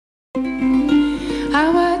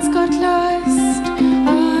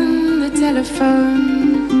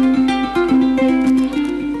telephone.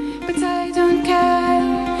 But I don't care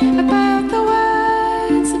about the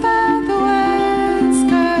words,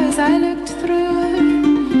 'cause I looked through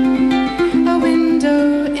a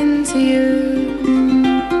window into you.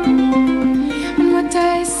 And what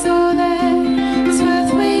I saw there was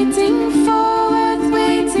worth waiting for, worth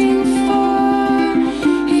waiting for.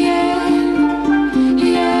 Yeah,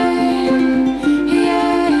 yeah,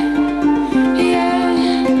 yeah, yeah,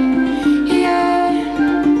 yeah,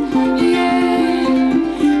 yeah.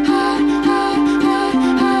 Ha, ha, ha,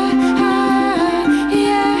 ha, ha.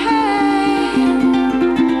 Yeah,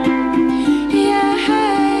 yeah,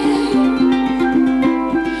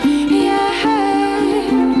 yeah.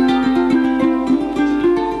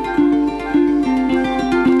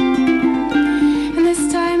 And this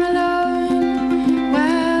time alone,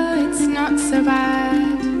 well, it's not so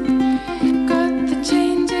bad. Got the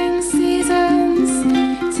changing seasons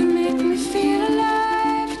to make me feel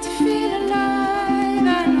alive, to feel alive.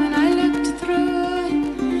 And when I looked through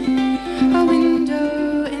a window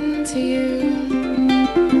into you,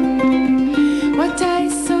 what I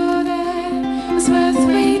saw there was worth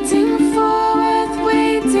waiting for, worth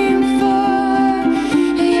waiting for.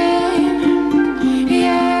 Yeah,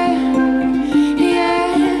 yeah, yeah,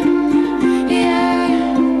 yeah,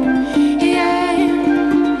 yeah,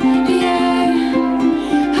 yeah.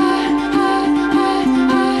 Ha, ha, ha,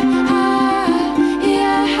 ha, ha.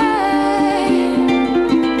 Yeah,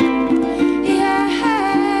 yeah,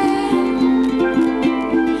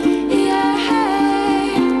 yeah.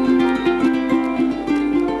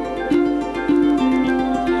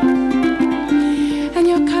 And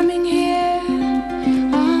you're coming here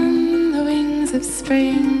on the wings of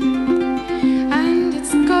spring, and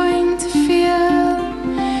it's going to feel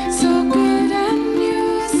so good and new,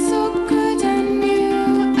 so good and new.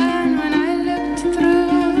 And when I looked through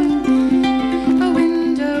a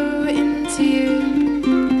window into you,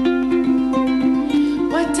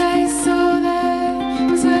 what I saw there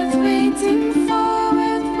was worth waiting for,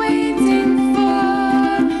 worth waiting for.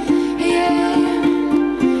 Yeah,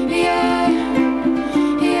 yeah,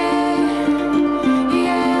 yeah,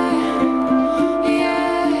 yeah,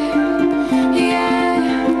 yeah, yeah.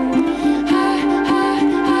 Ha, ha, ha,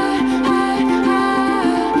 ha, ha.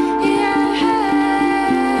 Yeah, yeah,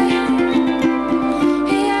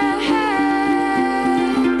 yeah.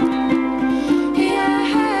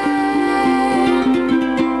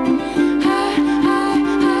 Ha, ha,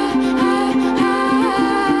 ha, ha, ha.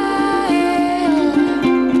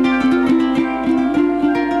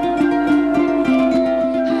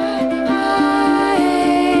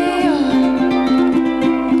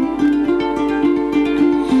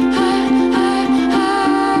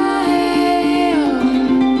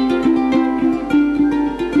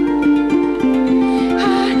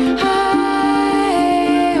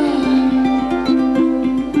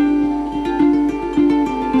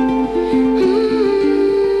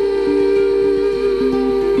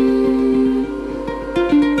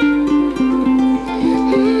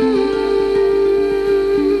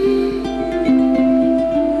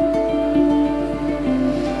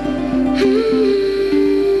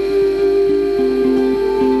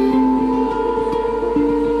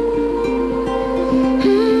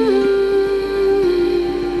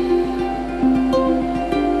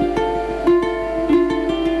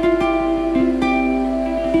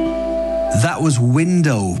 That was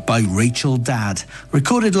Window by Rachel Dadd,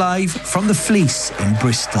 recorded live from the Fleece in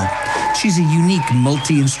Bristol. She's a unique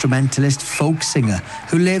multi-instrumentalist folk singer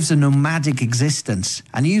who lives a nomadic existence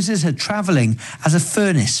and uses her travelling as a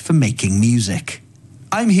furnace for making music.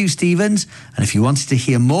 I'm Hugh Stevens, and if you wanted to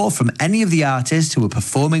hear more from any of the artists who were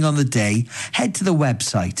performing on the day, head to the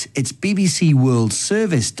website. It's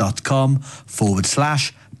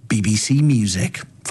bbcworldservice.com/BBC Music.